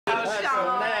So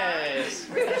nice.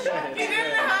 He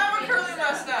didn't have a curly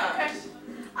mustache.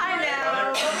 I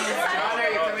know. John, are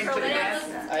you coming to the dance?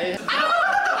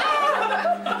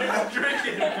 I'm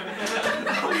drinking.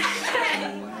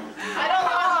 I don't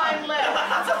want mine left.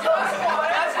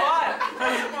 That's hot.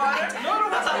 That's water. No,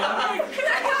 that's hot.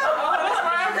 That's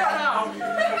my eyebrow now.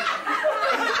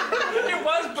 It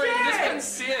was burning. You just couldn't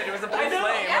see it. It was a big flame.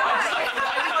 I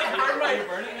burned my...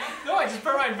 No, I just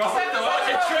burned my mouth. I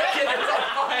tricked it. It's on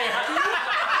fire.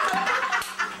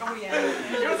 Oh,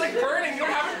 yeah. It was like burning. You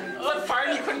don't have it on fire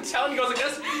and you couldn't tell. And he goes like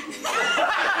this.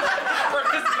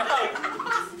 Burned his mouth.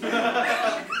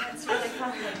 That's really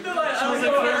fun. No, I was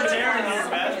like burn tear in your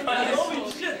mouth.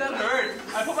 Holy shit, that hurt.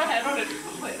 I put my hand on it.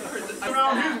 Oh, it hurt.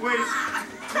 Around his waist.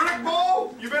 Rick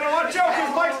Bull, you better watch out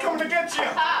because Mike's coming to get you.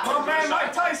 My man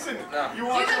Mike Tyson. You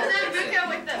want to? With the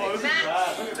Oh, this is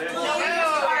bad. Look at this. No,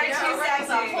 alright, too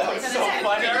sexy. That's so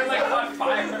funny. I was like on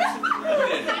fire.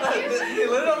 He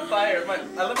lit it on fire. I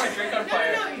lit my drink on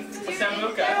fire.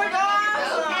 Sambuca. There we go.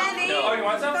 No, oh, you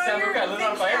want some? Sambuca. I lit it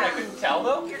on fire and I couldn't tell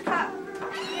though. Your cup.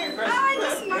 I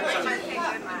just smoked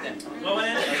it. Blow it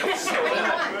in.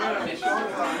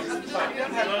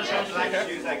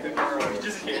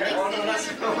 Just here. I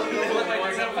lit my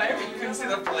drink on fire but you couldn't see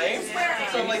the flames.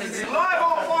 So I'm like, Live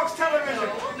on Fox Television.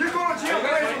 You're going to jail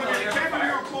crazy with your camera.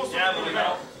 You're close. Yeah, but we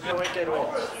know. No, wait, get away.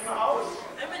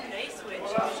 I'm a nice witch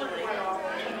usually.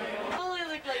 Totally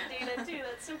look like Dana too.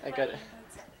 That's so funny. I got it.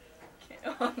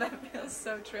 Oh, that feels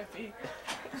so trippy.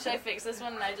 Should I fix this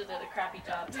one? Nigel did a crappy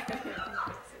job.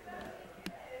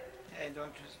 Hey,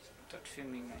 don't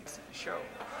filming my show.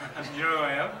 You know who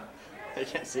I am? I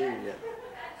can't see you yet.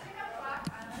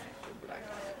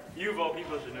 You of all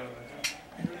people should know that.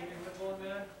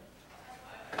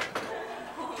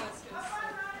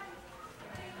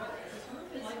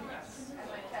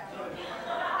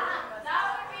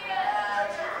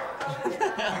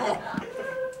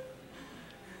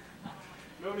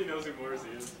 Nobody knows who Morrissey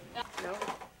is. No?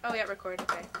 Oh, yeah, record.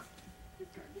 Okay.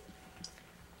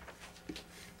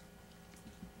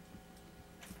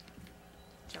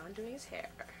 John doing his hair.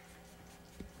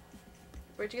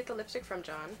 Where'd you get the lipstick from,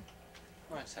 John?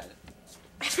 Oh, I just had it.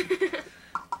 You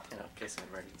know, in case of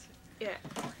emergency. Yeah.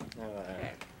 No,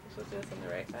 Okay. So do this on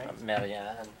the right side.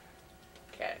 Marianne.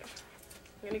 Okay.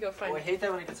 I'm gonna go find. Oh, I hate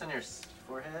that when it gets on your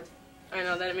forehead. I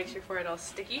know, then it makes your forehead all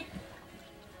sticky.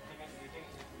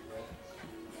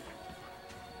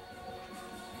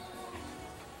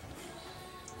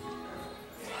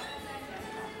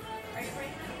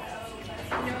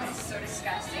 You know what's so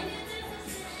disgusting?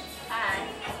 I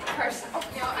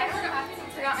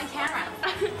forgot my camera.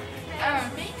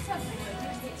 Make something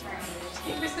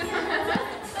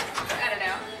I don't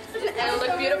know. Anna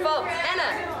look beautiful. Anna!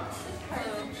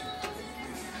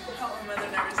 hope my mother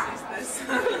never sees this.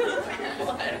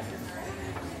 What?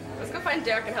 Let's go find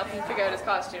Derek and help him figure out his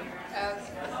costume. I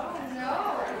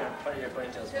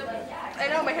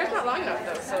know, my hair's not long enough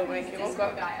though, so like, it won't go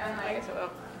up. I guess it will.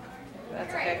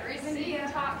 That's okay. Receive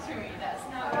and talk to me. That's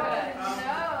not good.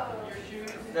 No.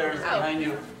 There's behind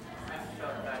you.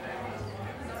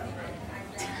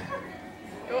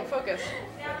 It won't focus.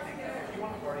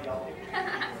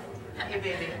 Hey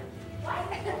baby,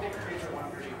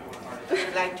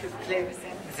 I'd like to play with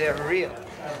them. They're real.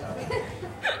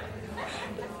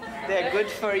 They're good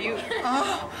for you.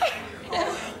 Oh.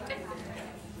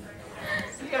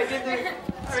 See, I did the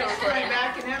going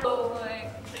back and everything. Oh boy.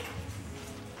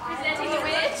 Presenting the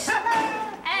witch.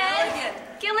 And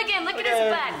Gilligan, look at his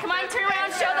butt. Come on, turn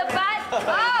around, show the butt.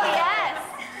 Oh, yes.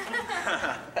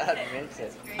 That makes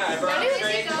it. My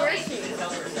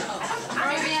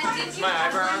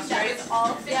eyebrows straight?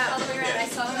 All the way around. I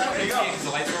saw them. There you go. The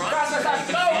lights are on.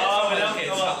 Oh,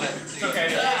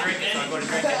 Okay, it's okay. Drink it. So I'm going to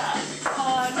drink it.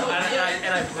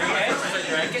 And I breathe it. So I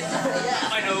drank it.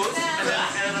 My nose. And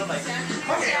then I'm like,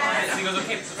 okay. And he goes,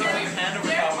 okay, so put your hand over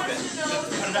top of it. Just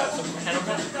put it out. So hand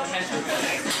over top. Hand over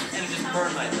top. And it just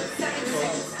burned my lip.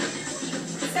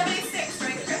 76,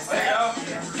 right, Chris? There you go.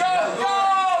 Go!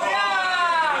 Go!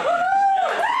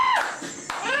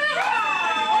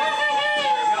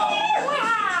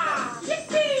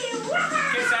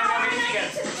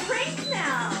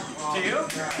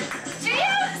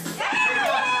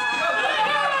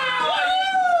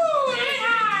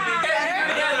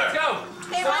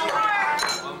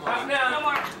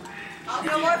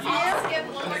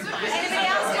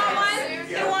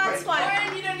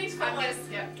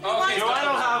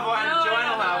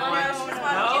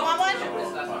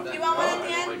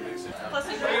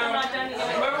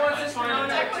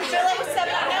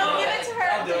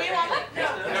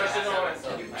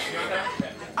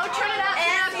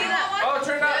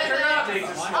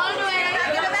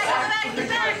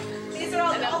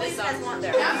 guys want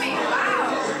there? Yummy,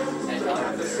 wow.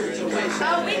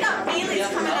 Oh, we got Bailey's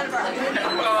coming out of our window.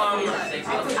 Oh,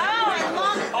 I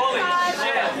love it. Holy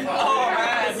shit. Oh,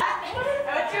 man. I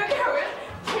went to a car with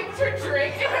kicked her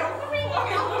drink and I'm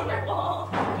freaking over the wall.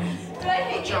 Did I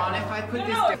hate John, if I put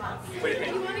this What do you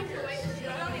think?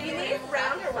 you need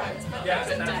round or round? Yeah, that's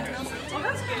good. Well,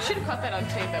 that's good. You should have caught that on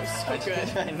tape. That was so good.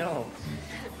 I know.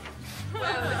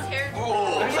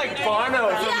 Looks like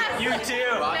Bono from U2.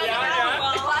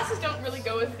 The glasses don't really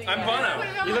go with the... I'm Bono.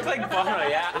 You look like Bono,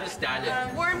 yeah. I'm a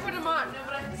stallion. Warren put them on. No,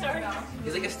 but I'm sorry.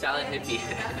 He's like a stallion hippie.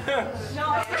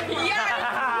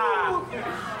 Yeah!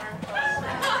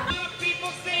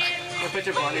 We'll put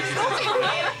your bondage.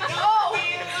 Oh!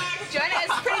 Joanna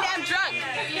is pretty damn drunk.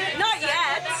 Not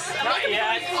yet. Not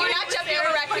yet. You're not jumping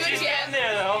over raccoons She's yet. getting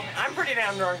there, though. I'm pretty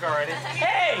damn drunk already.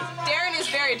 Hey! Darren is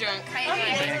very drunk.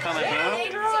 Can you call my bro?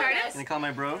 Can you call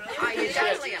my bro? You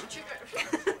definitely am.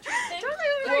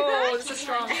 Whoa, this is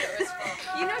strong.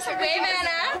 You know something. Wait,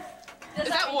 Anna. Is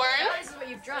that Warren? This is what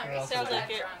you've drunk. Sounds like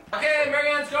it. Okay,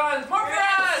 Marianne's gone. More for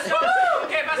us!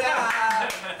 Okay, pass it down.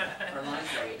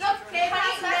 Okay,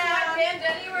 pass it down. Band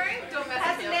anywhere? Don't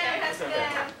mess with me, okay?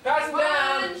 Pass it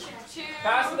down.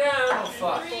 Pass it down. Oh,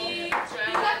 fuck. Crazy.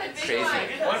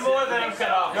 One more, then I'm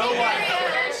cut off. No one.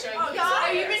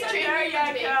 Have you been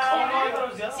drinking?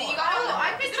 See, you got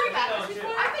I've been drinking. I've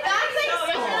been dancing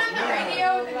on the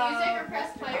radio, the music, or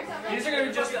press play or something. These are going to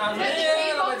be just a little Take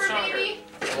bit over, stronger. baby.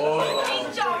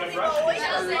 Oh. Johnny boy.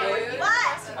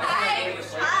 What? Hi.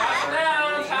 Pass it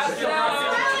down. Pass it down.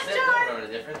 Know the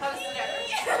difference? Pass it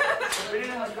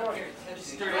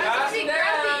down.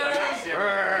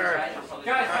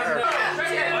 Guys, pass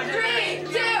it down.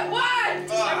 3, 2, 1.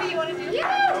 Whatever you want to do.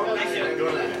 Yeah.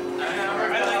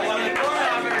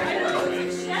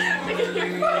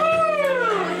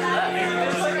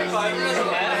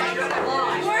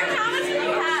 Warren, how much do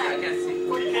you have?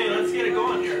 Okay, let's get it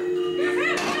going here.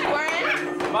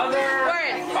 Warren? Mother.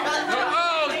 Warren.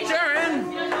 Oh, Darren.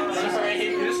 Sorry, you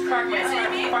just cracked my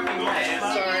fucking head.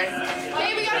 Sorry.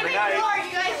 Hey, we gotta make more.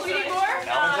 You guys shooting more?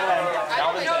 Alvin's in.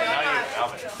 Alvin's in. Now you,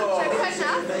 Alvin. Should we cut it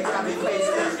up? Okay, this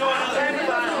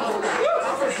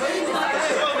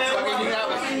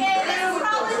is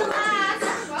probably the last.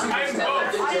 I'm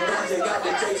both.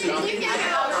 You can go.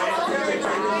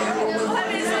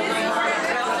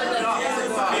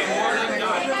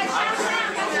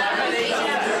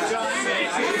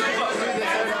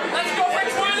 Let's go for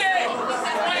 20!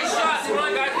 20 shots. Come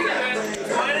on, guys. We got it.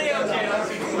 20, okay.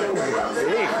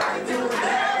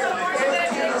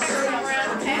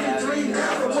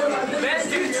 Let's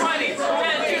do 20.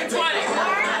 Let's do 20.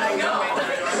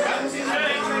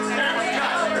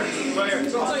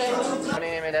 How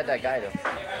many name that guy though?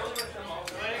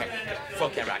 Full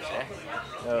camera action, eh?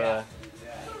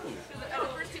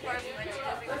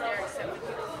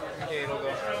 Okay, it'll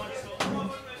go.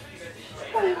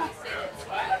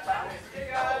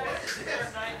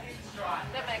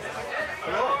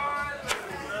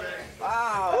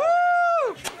 Wow!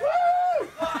 Woo! Woo!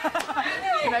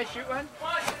 Can I shoot one?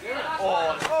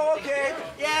 Oh, okay.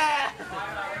 Yeah!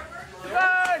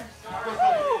 Run!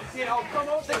 Woo! You know, come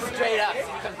on. Straight up. See if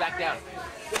it comes back down.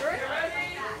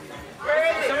 Where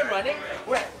is Someone running?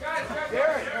 Where?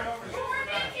 There.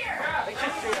 Make sure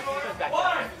straight up. See if it comes back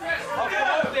down. I'll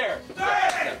come up there.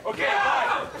 Okay,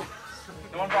 bye.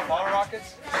 No one brought bottle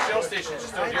rockets? Shell station,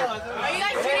 just over here. Are you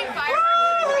guys shooting fire?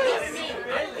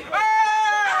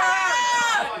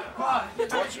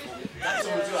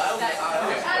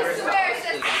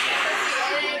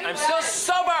 I'm still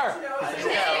sober!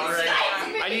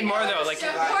 I need more though. Like,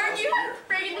 Warren, you have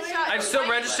friggin' the shot. I'm still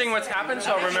registering what's happened,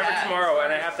 so I'll remember tomorrow,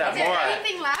 and I have to have more.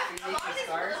 Anything left?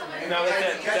 No, that's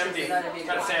it. It's empty.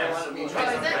 That's Sam's.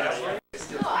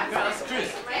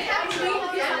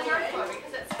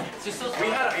 We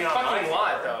had a fucking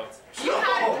lot though. You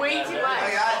had way too much.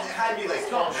 It had to be like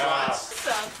 12 shots.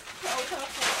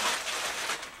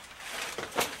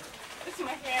 This is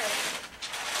my hair.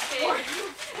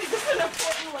 Is this an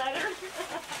important letter?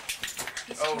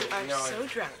 Oh, no. So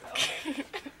drunk.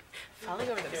 Falling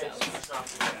over themselves.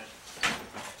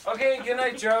 Okay, good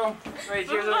night, Joe. Wait,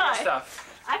 here's all your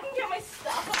stuff. I can get my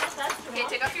stuff off. That's Okay,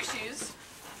 take off your shoes.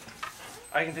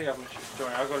 I can take off my shoes. Don't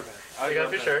worry, I'll go to bed. Take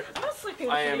off your shirt. I'm not sleeping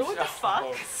I with am. you. What the fuck?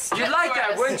 You'd like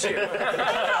that, wouldn't you?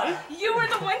 You were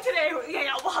the one today.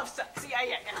 Yeah, we'll have sex.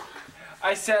 Yeah.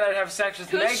 I said I'd have sex with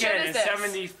Whose shit Megan is in this?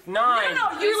 79. No,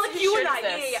 you Whose like you shit and is I.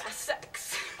 this? Yeah,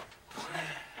 sex.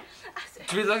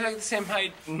 Do we look like the same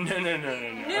height? No. No.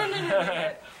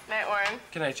 Night, Warren.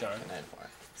 Good night, John.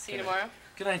 See you tomorrow.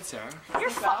 Good night, Sarah. You're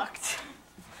fucked.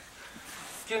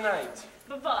 Good night.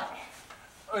 Bye-bye.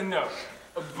 Oh, no.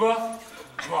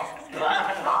 Buff.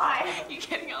 You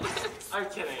kidding all this? I'm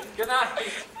kidding. Good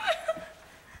night.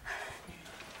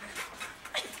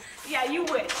 Yeah, you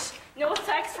wish. No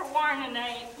sex for Warren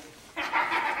tonight.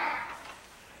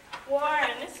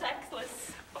 Warren is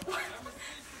sexless.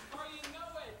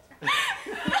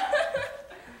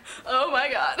 Oh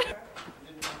my God.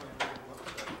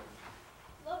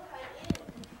 Look, I'm in.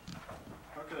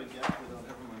 How could I get without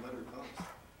having my letter comes?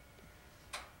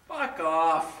 Fuck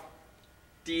off,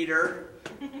 Dieter.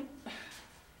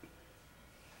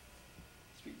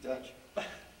 Speak Dutch.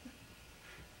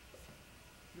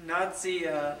 Nazi,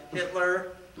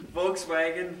 Hitler,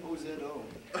 Volkswagen. OZO.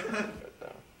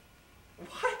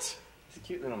 What? It's a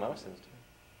cute little mouse, too.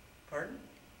 Pardon?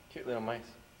 Cute little mice.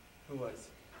 Who was?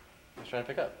 I was trying to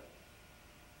pick up.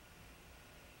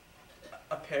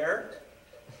 A pair?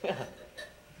 Yeah.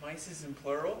 Mice is in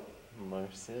plural?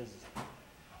 Mouses.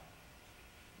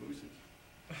 Mooses.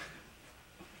 Oh,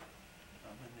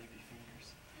 my baby fingers.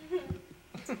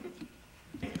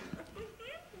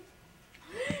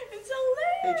 It's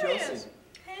Hey, hilarious. Chelsea.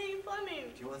 Hey, Fleming.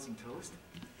 Do you want some toast?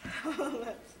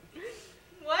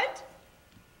 What?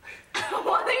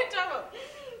 What are you talking about?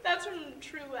 That's from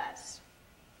True West.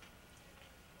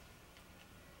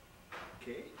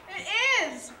 Okay. It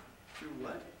is! True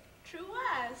what? True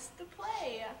West, the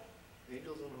play.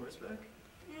 Angels on horseback?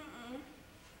 Mm-mm.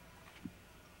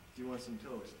 Do you want some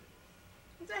toast?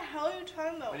 What the hell are you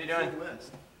talking about? What are you doing? True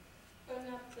West. Going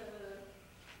up to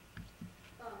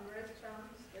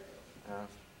restaurants. Oh,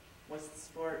 What's the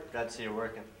sport? glad to see you're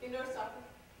working. Indoor soccer.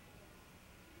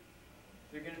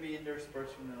 They're gonna be indoor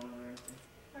sports from now on, aren't they?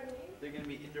 Pardon me? They're gonna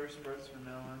be indoor sports from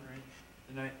now on,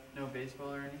 right? No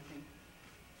baseball or anything?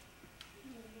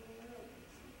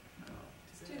 No.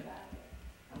 It's too bad.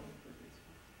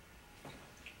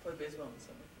 Play baseball in the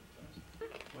summer.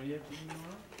 What do you have to do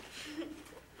tomorrow?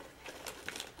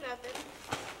 Nothing.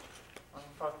 Oh,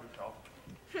 fuck yourself.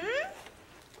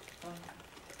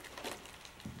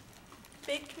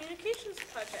 Big communications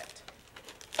project.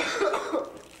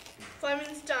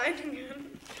 Fleming's dying again.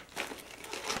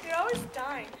 You're always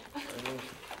dying.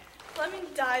 Fleming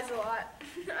dies a lot.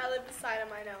 I live beside him,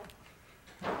 I know.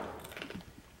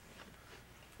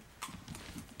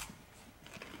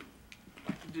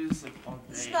 I can do this like all day.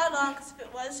 It's not long, because if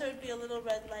it was, there would be a little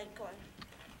red light going.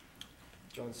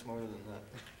 John's smarter than that.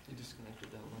 He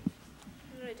disconnected that one.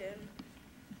 No, I didn't.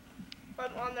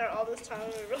 I'm on there all this time,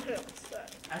 and we're really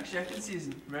upset. Actually, I can see his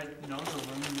red nose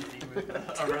illuminating with a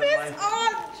Turn red this light.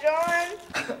 on, John!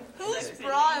 Whose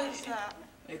bra is that?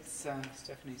 It's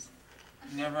Stephanie's.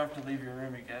 You never have to leave your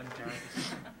room again, George.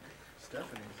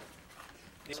 Stephanie.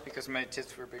 It's because my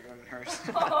tits were bigger than hers.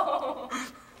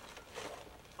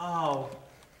 Oh.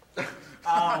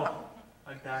 Ow.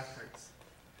 My back hurts.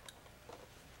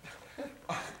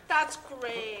 That's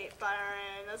great,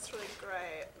 Byron. That's really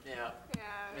great. Yeah.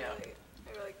 Yeah, I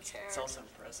really care. It's also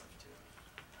impressive,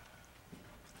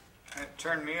 too. It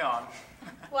turned me on.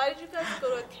 Why did you guys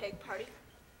go to a cake party?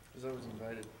 Because I was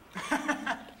invited.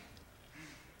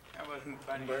 That wasn't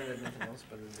funny. Byron had nothing else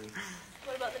better to do.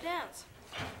 What about the dance?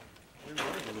 We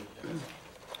wanted to do that.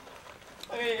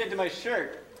 I'm gonna get to my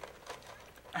shirt.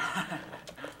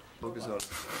 Focus out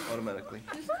automatically.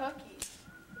 Who's cookies?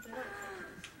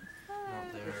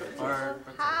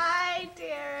 Hi,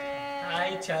 Darren.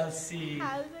 Hi, Chelsea.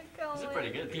 How's it going? These are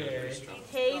pretty good. Good.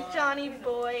 Hey, Johnny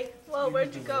boy. Whoa,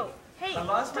 where'd you go? Hey, I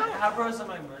lost my don't. eyebrows and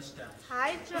my mustache.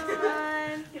 Hi,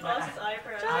 John. He lost his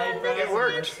eyebrows. John, It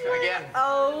worked again.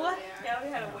 Oh, Yeah, we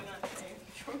had a win on today.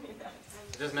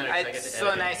 It doesn't matter. 'Cause I get It's to so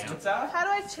edit it, nice you know? What's that? how do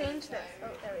I change this? Oh,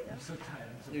 there we go. I'm so tired.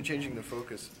 You're changing the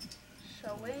focus.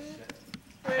 Showing.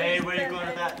 Hey, Where's where you the going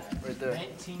to head? that? Right there.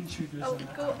 19 shooters Oh, in the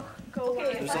go hour. one.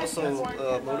 There's also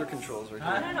motor controls right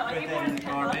Huh? here. No, I gave one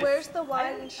 10 bucks. Where's the I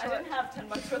wine didn't short? have 10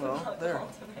 bucks worth Well, of there.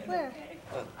 alcohol tonight. Where?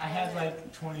 I had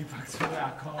like 20 bucks for the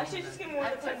alcohol. Actually, just give me more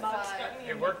than 10 bucks. Got me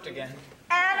It worked again.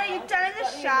 Anna, you done in the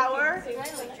shower? I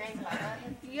only drank that.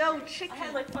 Yo, I had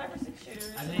chicken. like 5 or 6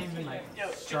 shooters. I didn't even like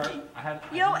start. I had.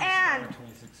 I Yo, didn't start Ann.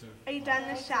 26 of. Are you done in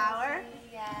the shower?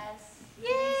 Yes.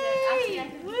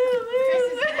 Yay! Woo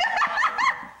woo!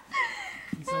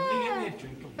 Can somebody get me a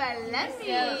drink of water?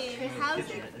 Balemi, how's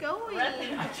it going?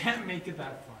 I can't make it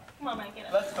that far. Come on, man, get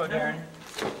up. Let's go, Darren.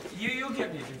 You'll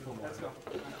get me a drink of water. Let's go.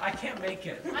 I can't make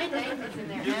it. My knife is in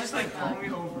there. You just like pull me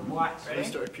over. Watch. When I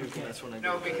start puking, that's when I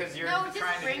No, go. because you're No, trying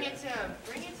just to bring do it to him.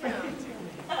 Bring it to him.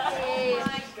 Hey, Oh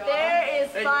my God. there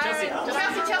is Hey, fire. Chelsea. Chelsea.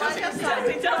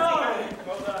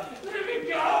 Hold on. Let me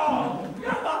go.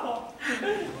 No.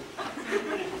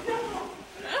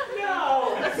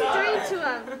 No. What's he doing to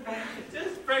him?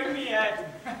 Just bring me in.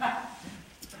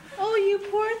 Oh, you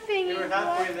poor thing. You were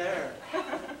halfway there.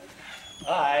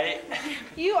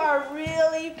 You are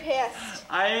really pissed.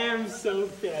 I am so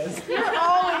pissed. You're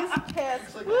always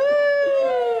pissed. Woo!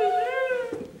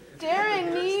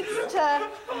 Darren needs to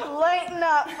lighten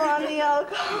up on the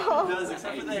alcohol. He does,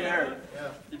 except for the hair. Yeah.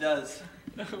 He does.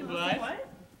 What?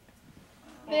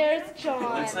 There's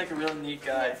John. Looks like a real neat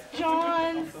guy.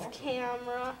 John's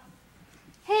camera.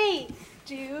 Hey,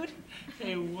 dude.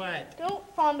 Hey, what? Don't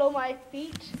fondle my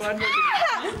feet. Fondle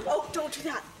Ah! Oh, don't do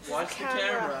that. Watch the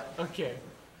camera. Okay.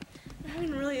 I'm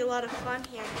having really a lot of fun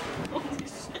here.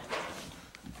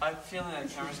 I'm feeling that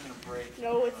camera's gonna break.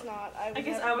 No, it's not. I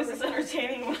guess I was as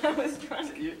entertaining when I was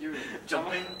drunk. You're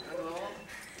jumping a little?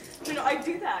 No, I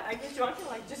do that. I get drunk and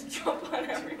like just jump on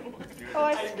everyone. Oh,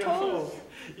 I suppose.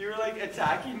 You were like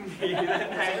attacking me that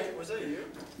night. Was that you?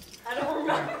 I don't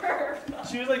remember.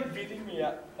 She was like beating me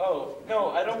up. Oh,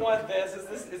 no, I don't want this.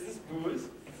 Is this booze?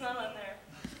 It's not on there.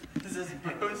 Is this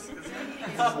booze? This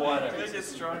is water. Make it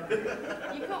stronger.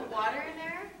 You put water in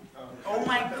there? Oh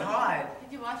my god.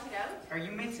 Did you wash it out? Are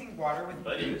you mixing water with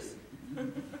booze?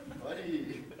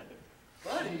 Buddy.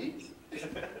 Buddy?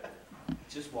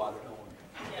 Just water, don't worry.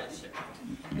 Yeah,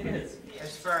 sure. It is.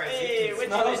 As far as Hey, you which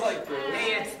can smells smell. like booze.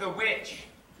 Hey, it's the witch.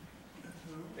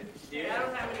 I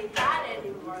don't have any that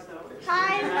anymore though.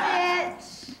 Hi,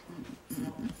 bitch.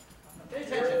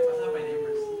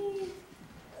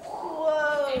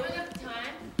 Whoa. Anyone got the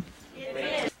time?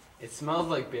 It smells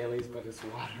like Bailey's, but it's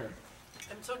water.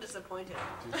 I'm so disappointed.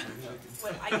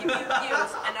 When I give you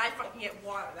views and I fucking get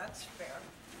water, that's fair.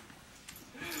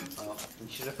 Well, you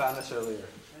should have found us earlier.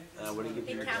 What do you give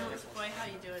Hey your Kamloops boy, how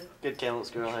you doing? Good, Kamloops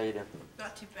girl. How you doing?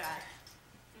 Not too bad.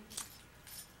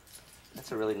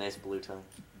 That's a really nice blue tongue.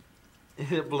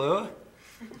 Is it blue?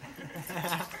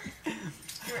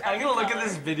 I'm gonna look at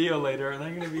this video later and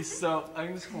I'm gonna be so,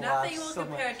 I'm just gonna laugh Nothing will so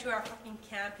compare much. to our fucking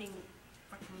camping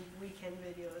fucking weekend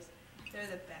videos. They're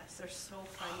the best. They're so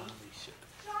funny.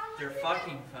 They're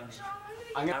fucking funny.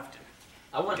 I'm gonna have to.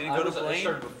 I want to Gonna go to I Blaine?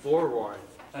 started before Warren.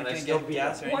 And I I still get beat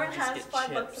gas him. or Warren just has get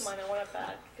 $5 of chips. mine. I want it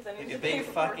back because I need Like to a pay big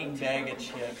for fucking it. bag of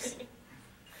chips.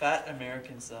 Fat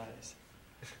American size.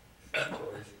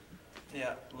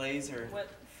 Yeah, Lay's or What?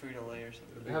 Frito-Lay or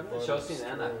something. We haven't Chelsea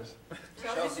and Anna.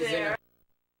 Chelsea's there.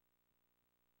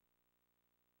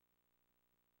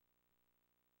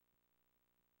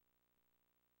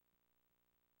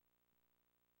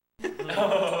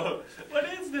 Oh, what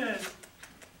is this?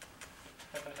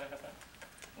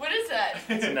 What is that?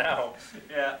 It's now.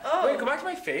 Yeah. Oh. Wait, go back to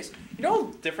my face. You know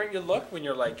how different you look when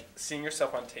you're like seeing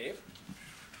yourself on tape?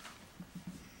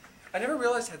 I never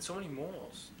realized I had so many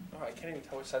moles. Oh, I can't even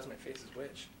tell which side of my face is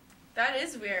which. That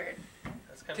is weird.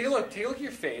 That's kind of Take a look at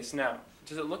your face now.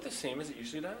 Does it look the same as it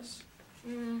usually does?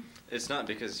 Mm. It's not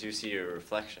because you see your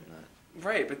reflection.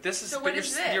 Right, but this is So but what your,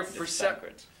 is this? your It's perception.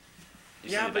 backwards. You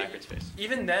Yeah, see the but backwards face.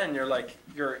 even then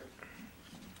you're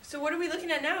So what are we looking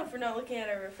at now if we're not looking at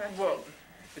our reflection? well,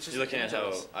 it's just You're looking at how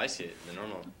images. I see it, the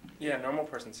normal. Yeah, normal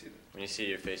person sees it. When you see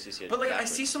your face, you see it But like I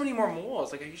backwards. see so many more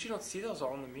moles. Like I usually don't see those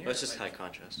all in the mirror. Well, it's just like, high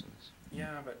contrast in this. Yeah,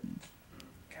 but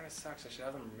kind of sucks. I should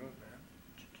have them removed,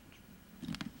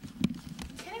 man.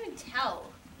 You can't even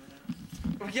tell.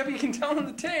 Well, yeah, but you can tell on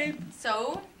the tape.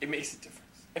 So? It makes a difference.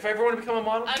 If I ever want to become a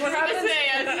model, I was what gonna happens? say,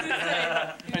 I was gonna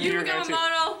say. I knew You were become going a to.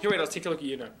 model. Here, wait, let's take a look at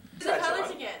you now. The colors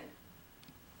again.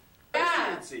 Yeah.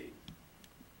 Yeah. Let's see.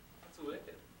 That's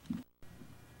wicked.